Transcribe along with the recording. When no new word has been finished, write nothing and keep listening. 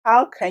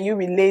How can you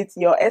relate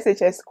your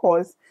SHS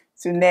course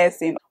to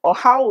nursing, or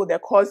how will the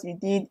course you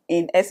did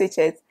in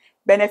SHS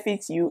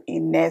benefit you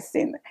in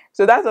nursing?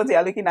 So that's what we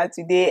are looking at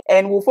today,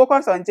 and we'll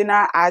focus on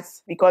general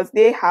arts because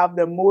they have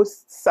the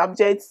most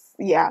subjects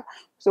here.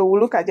 So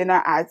we'll look at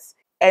general arts,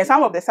 and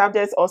some of the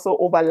subjects also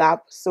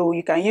overlap, so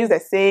you can use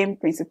the same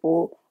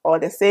principle or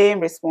the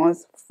same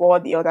response for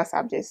the other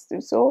subjects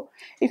too. So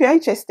if you're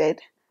interested,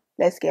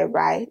 let's get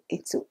right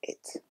into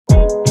it.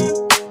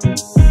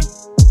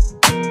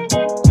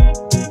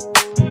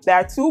 There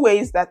are two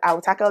ways that I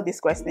will tackle this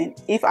question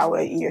if I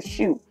were in your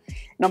shoe.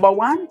 Number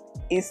one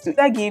is to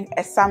give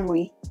a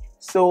summary.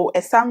 So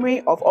a summary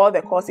of all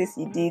the courses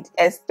you did,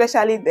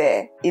 especially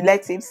the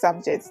elective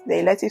subjects.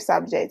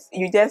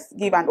 You just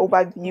give an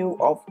overview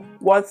of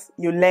what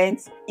you learned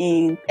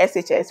in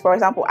SHS. For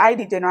example, I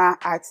did general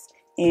arts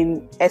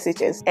in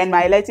SHS, and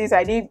my electives,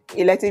 I did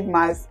elective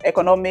maths,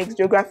 economics,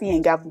 geography,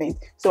 and government.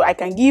 So I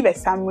can give a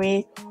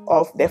summary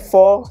of the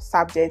 4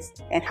 subjects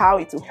and how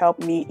it will help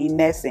me in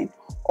nursing,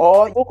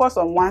 or focus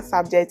on one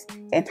subject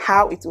and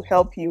how it will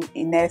help you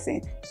in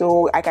nursing.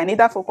 So I can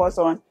either focus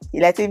on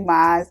elective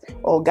maths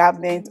or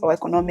government or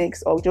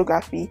economics or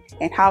geography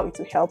and how it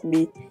will help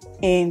me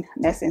in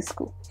nursing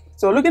school.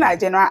 So looking at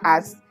general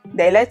arts,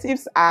 the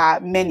electives are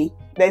many.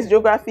 There's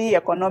geography,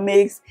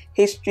 economics,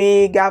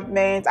 history,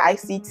 government,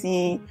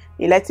 ICT,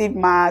 elective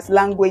maths,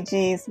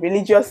 languages,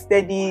 religious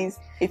studies.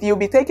 If you'll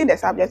be taking the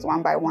subjects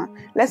one by one,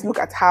 let's look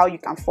at how you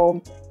can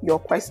form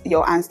your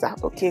answer,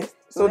 okay?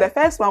 So the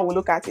first one we'll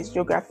look at is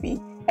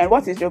geography. And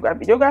what is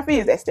geography? Geography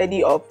is the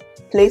study of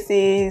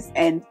places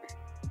and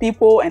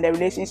people and the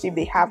relationship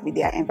they have with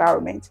their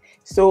environment.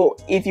 So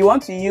if you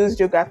want to use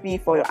geography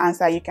for your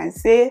answer, you can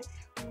say,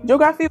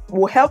 geography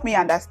will help me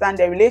understand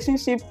the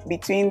relationship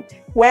between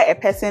where a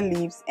person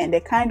lives and the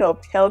kind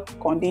of health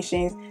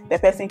conditions the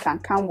person can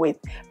come with.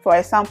 For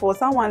example,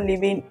 someone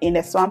living in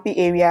a swampy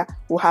area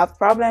will have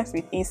problems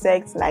with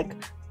insects like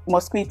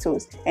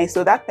mosquitoes, and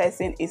so that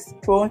person is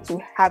prone to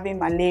having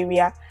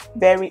malaria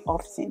very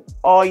often.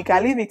 Or you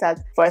can leave it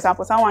as, for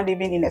example, someone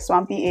living in a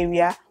swampy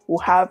area will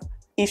have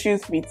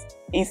issues with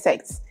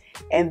insects,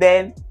 and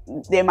then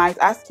they might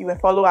ask you a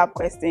follow-up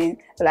question.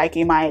 Like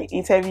in my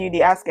interview,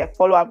 they ask a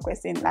follow-up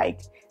question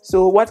like,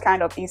 so what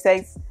kind of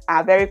insects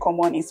are very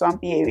common in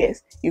swampy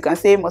areas? You can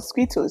say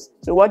mosquitoes.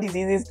 So what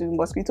diseases do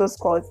mosquitoes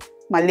cause?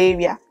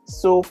 Malaria.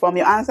 So from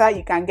your answer,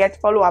 you can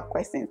get follow-up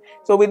questions.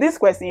 So with this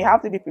question, you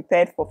have to be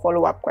prepared for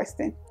follow-up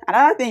questions.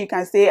 Another thing you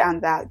can say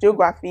under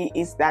geography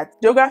is that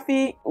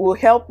geography will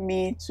help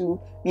me to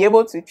be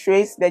able to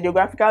trace the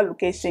geographical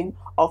location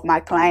of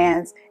my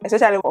clients,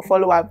 especially for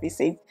follow-up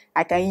visits.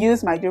 I can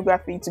use my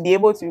geography to be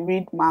able to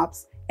read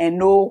maps and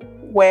know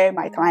where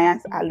my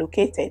clients are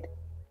located.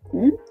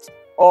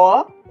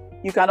 Or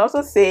you can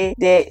also say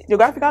the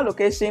geographical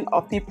location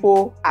of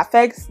people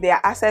affects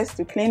their access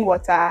to clean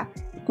water,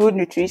 good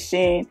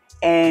nutrition,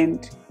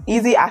 and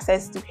easy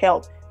access to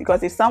health.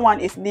 Because if someone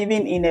is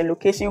living in a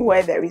location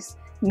where there is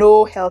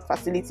no health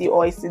facility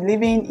or is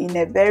living in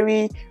a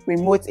very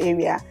remote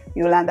area,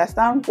 you will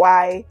understand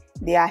why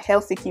their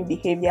health-seeking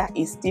behavior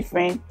is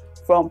different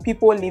from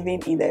people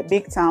living in the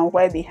big town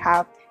where they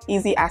have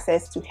easy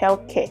access to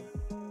health care.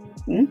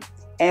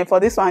 And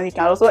for this one, you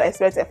can also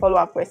expect a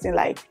follow-up question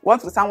like,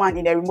 what will someone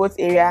in a remote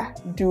area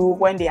do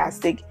when they are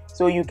sick?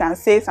 So you can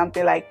say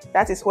something like,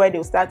 that is where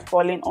they'll start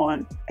falling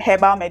on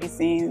herbal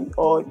medicine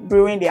or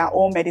brewing their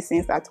own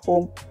medicines at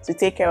home to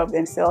take care of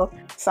themselves,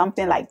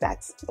 something like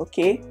that,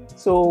 okay?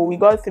 So we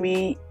got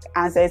 3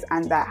 answers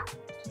under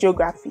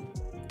geography.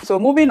 So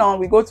moving on,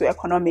 we go to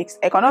economics.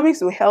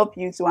 Economics will help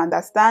you to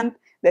understand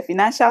the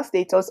financial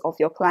status of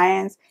your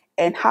clients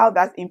and how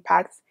that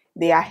impacts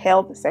their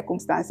health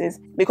circumstances,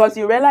 because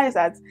you realize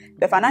that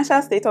the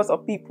financial status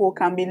of people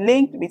can be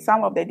linked with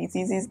some of the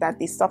diseases that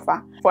they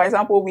suffer. For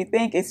example, we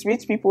think it's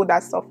rich people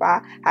that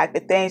suffer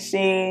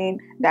hypertension,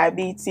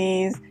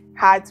 diabetes,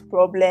 heart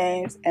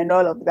problems, and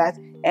all of that.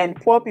 And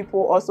poor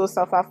people also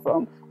suffer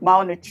from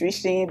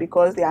malnutrition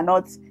because they are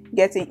not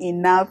getting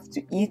enough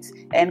to eat,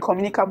 and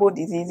communicable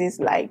diseases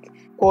like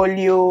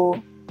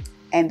polio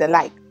and the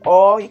like.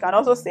 Or you can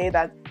also say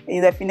that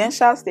the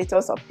financial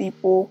status of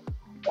people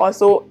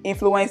also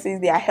influences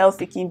their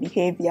health-seeking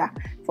behavior.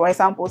 For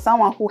example,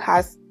 someone who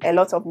has a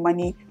lot of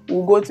money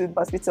will go to the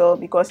hospital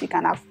because he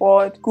can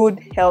afford good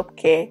health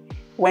care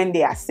when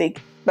they are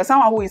sick. But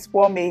someone who is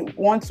poor may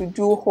want to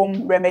do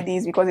home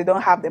remedies because they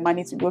don't have the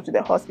money to go to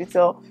the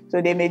hospital.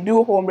 So they may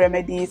do home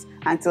remedies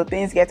until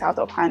things get out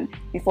of hand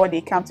before they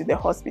come to the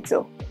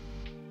hospital.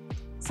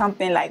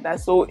 Something like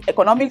that. So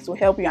economics will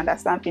help you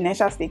understand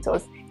financial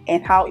status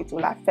and how it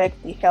will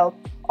affect the health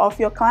of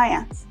your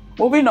clients.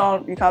 Moving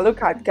on, you can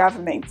look at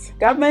government.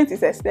 Government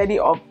is a study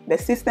of the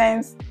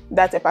systems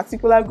that a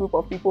particular group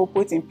of people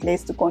put in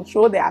place to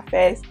control the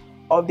affairs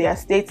of their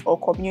state or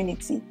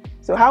community.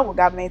 So how will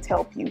government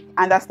help you?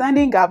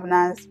 Understanding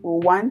governance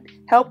will, 1,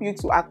 help you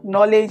to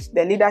acknowledge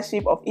the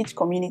leadership of each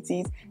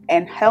community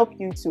and help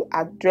you to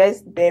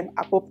address them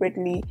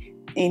appropriately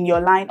in your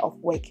line of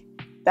work.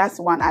 That's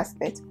one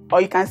aspect.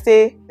 Or you can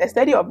say the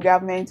study of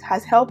government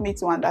has helped me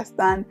to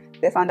understand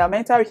the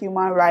fundamental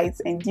human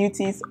rights and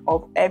duties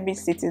of every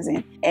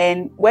citizen.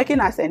 And working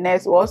as a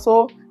nurse will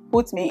also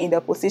put me in the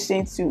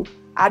position to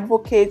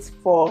advocate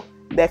for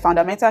the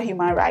fundamental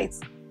human rights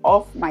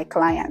of my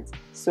clients.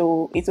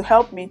 So it will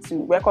help me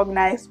to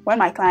recognize when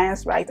my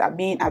clients' rights are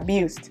being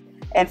abused.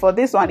 And for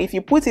this one, if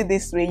you put it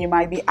this way, you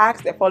might be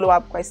asked a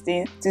follow-up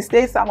question to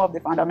state some of the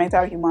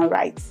fundamental human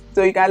rights.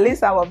 So you can list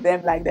some of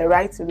them, like the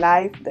right to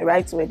life, the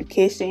right to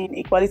education,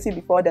 equality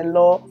before the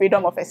law,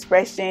 freedom of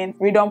expression,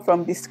 freedom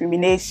from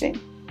discrimination.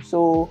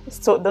 So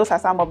those are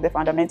some of the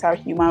fundamental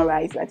human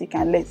rights that you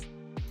can list.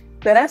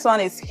 The next one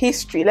is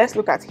history. Let's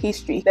look at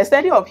history. The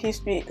study of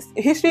history.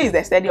 History is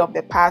the study of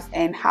the past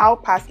and how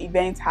past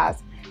events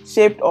has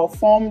shaped or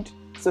formed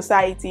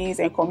societies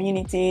and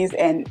communities,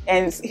 and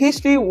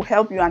history will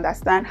help you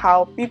understand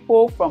how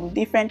people from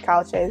different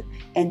cultures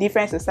and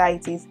different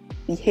societies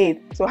behave.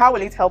 So how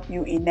will it help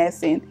you in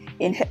nursing?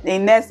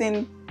 In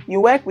nursing,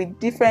 you work with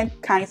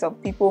different kinds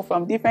of people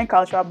from different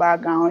cultural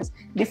backgrounds,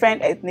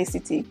 different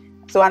ethnicity.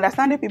 So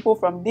understanding people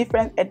from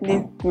different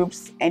ethnic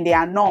groups and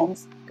their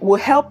norms will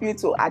help you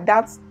to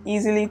adapt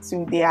easily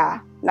to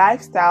their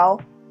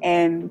lifestyle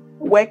and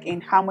work in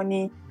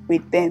harmony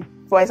with them.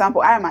 For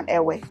example, I am an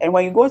Ewe, and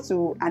when you go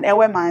to an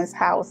Ewe man's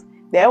house,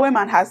 the Ewe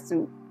man has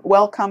to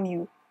welcome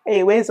you.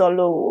 Hey, where's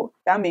Olo?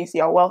 That means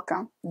you're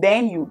welcome.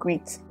 Then you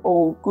greet.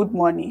 Oh, good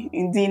morning.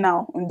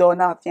 Now.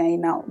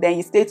 Then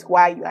you state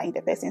why you are in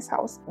the person's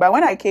house. But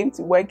when I came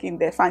to work in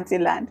the Fanti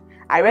land,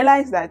 I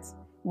realized that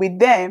with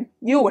them,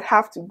 you would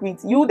have to greet.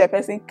 You, the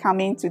person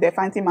coming to the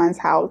Fanti man's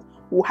house,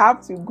 will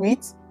have to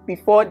greet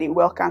before they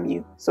welcome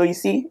you. So you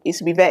see,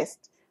 it's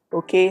reversed.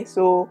 Okay,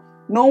 so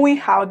knowing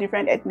how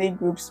different ethnic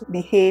groups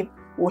behave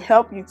will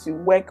help you to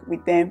work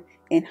with them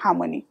in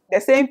harmony. The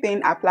same thing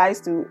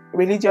applies to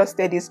religious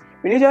studies.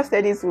 Religious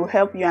studies will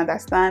help you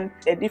understand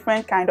the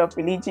different kind of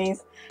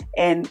religions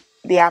and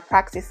their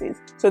practices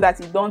so that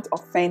you don't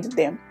offend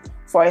them.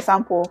 For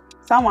example,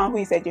 someone who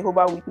is a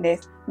Jehovah's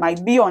Witness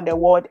might be on the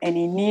ward and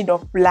in need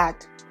of blood,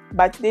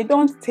 but they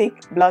don't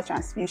take blood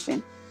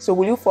transfusion. So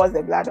will you force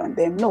the blood on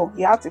them? No,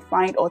 you have to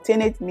find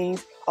alternate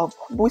means of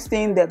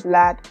boosting the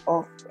blood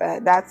of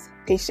that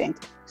patient.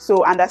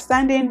 So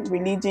understanding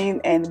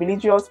religion and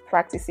religious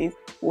practices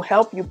will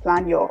help you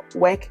plan your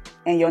work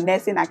and your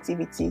nursing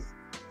activities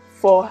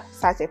for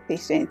such a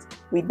patient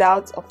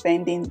without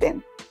offending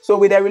them. So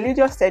with the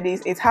religious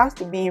studies, it has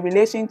to be in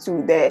relation to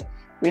the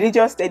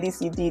religious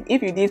studies you did.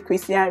 If you did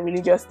Christian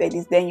religious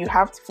studies, then you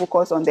have to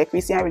focus on the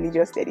Christian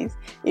religious studies.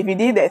 If you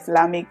did the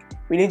Islamic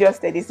religious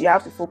studies, you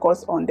have to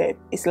focus on the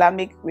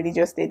Islamic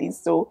religious studies.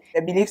 So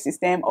the belief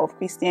system of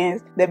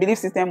Christians, the belief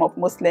system of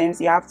Muslims,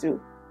 you have to,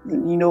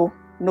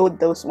 know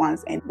those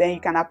ones, and then you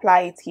can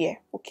apply it here.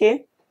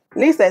 Okay,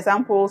 list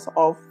examples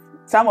of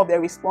some of the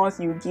response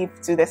you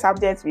give to the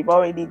subjects we've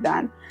already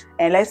done,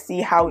 and let's see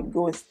how it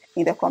goes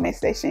in the comment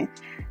section.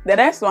 The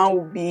next one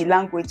will be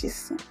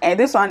languages, and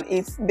this one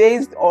is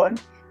based on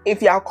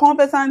if you are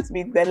conversant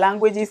with the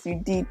languages you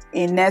did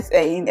in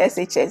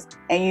SHS,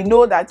 and you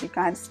know that you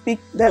can speak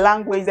the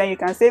language, then you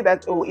can say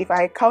that, oh, if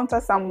I encounter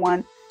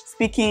someone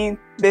speaking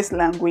this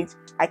language,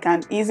 I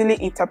can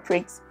easily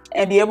interpret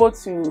and be able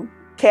to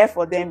care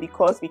for them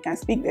because we can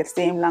speak the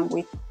same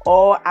language,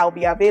 or I'll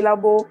be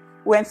available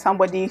when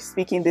somebody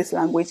speaking this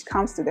language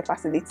comes to the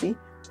facility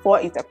for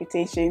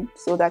interpretation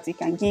so that you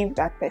can give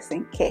that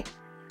person care.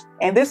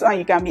 And this one,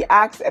 you can be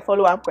asked a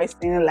follow-up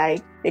question,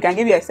 like they can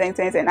give you a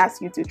sentence and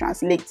ask you to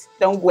translate.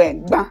 Don't go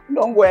and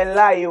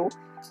lie.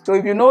 So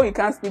if you know you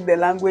can't speak the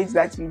language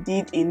that you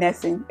did in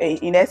nursing,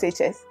 in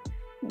SHS,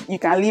 you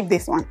can leave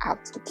this one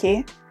out,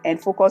 okay, and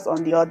focus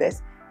on the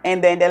others.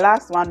 And then the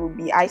last one will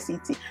be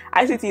ICT.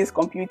 ICT is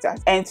computers.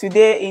 And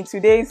today, in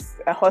today's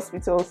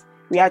hospitals,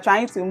 we are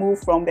trying to move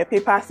from the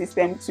paper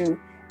system to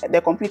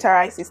the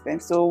computerized system.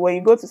 So when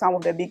you go to some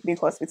of the big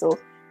hospitals,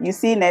 you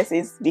see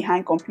nurses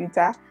behind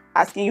computer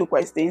asking you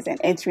questions and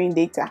entering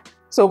data.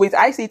 So with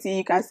ICT,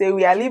 you can say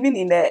we are living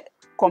in the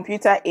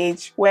computer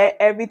age where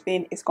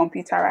everything is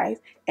computerized.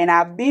 And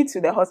I've been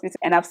to the hospital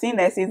and I've seen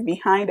nurses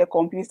behind the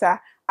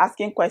computer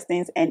asking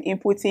questions and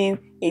inputting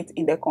it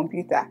in the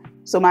computer.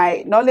 So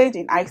my knowledge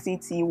in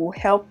ICT will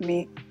help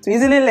me to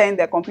easily learn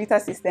the computer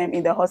system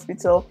in the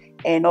hospital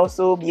and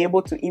also be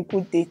able to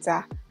input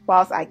data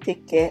whilst I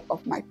take care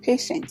of my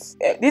patients.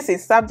 This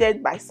is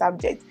subject by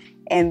subject.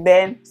 And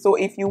then, so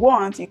if you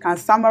want, you can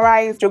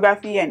summarize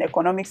geography and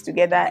economics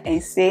together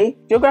and say,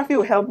 geography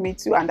will help me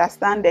to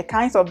understand the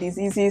kinds of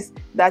diseases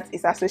that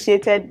is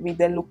associated with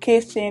the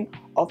location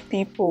of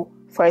people.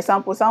 For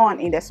example, someone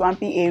in the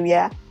swampy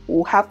area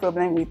will have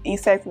problems with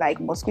insects like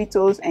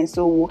mosquitoes, and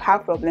so will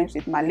have problems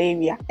with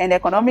malaria. And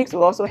economics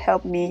will also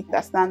help me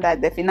understand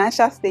that the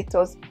financial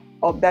status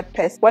of that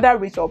person, whether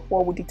rich or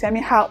poor, will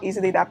determine how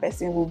easily that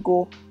person will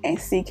go and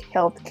seek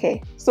health care.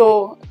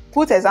 So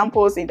put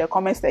examples in the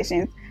comment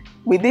section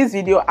with this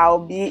video,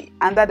 I'll be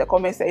under the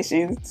comment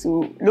section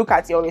to look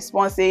at your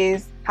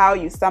responses, how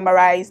you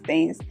summarize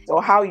things,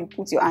 or how you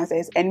put your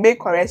answers, and make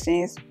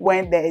corrections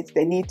when there is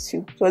the need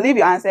to. So leave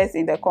your answers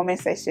in the comment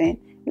section.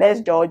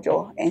 Let's judge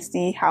and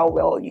see how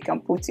well you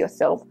can put your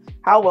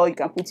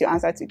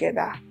answer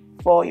together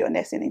for your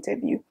nursing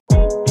interview.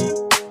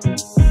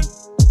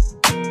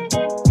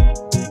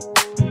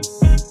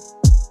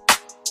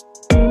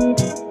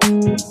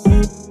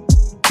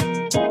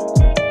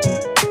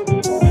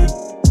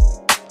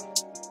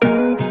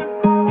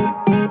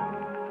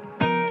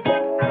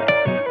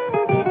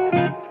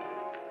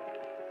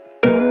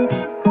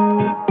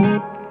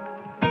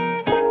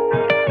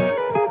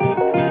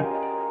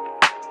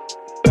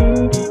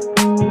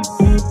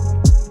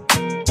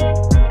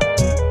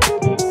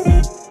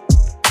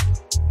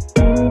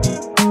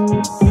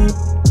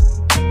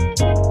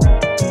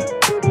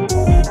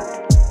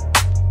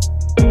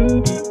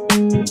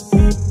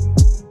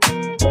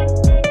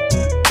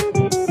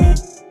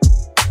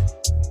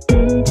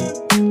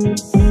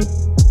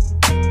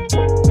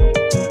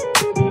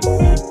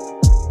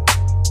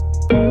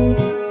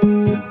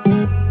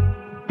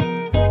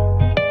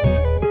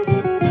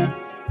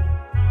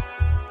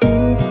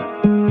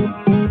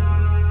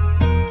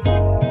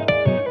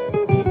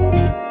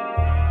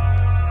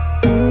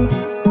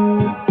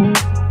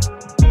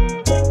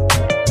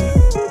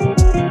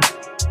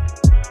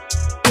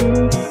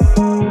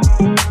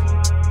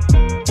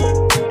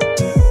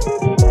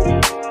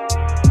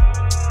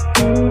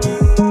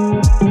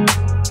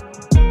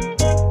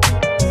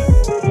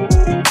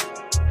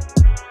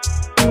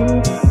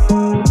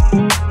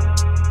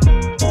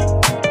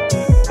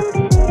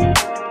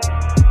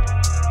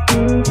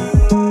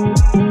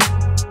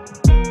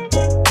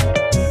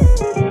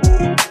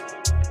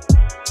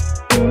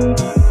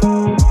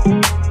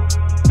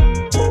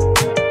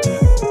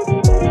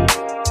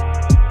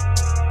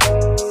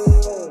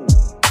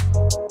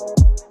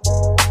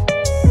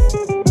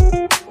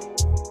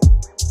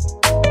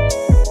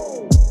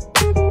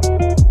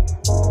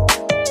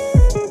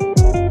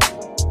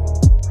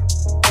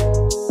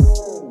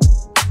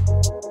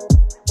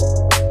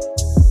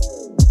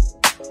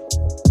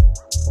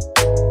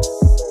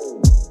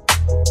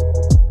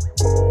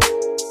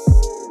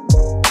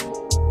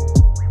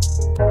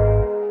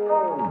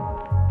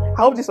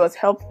 I hope this was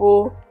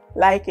helpful.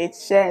 Like it,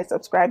 share, and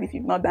subscribe if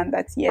you've not done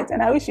that yet.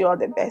 And I wish you all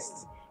the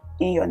best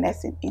in your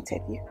nursing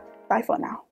interview. Bye for now.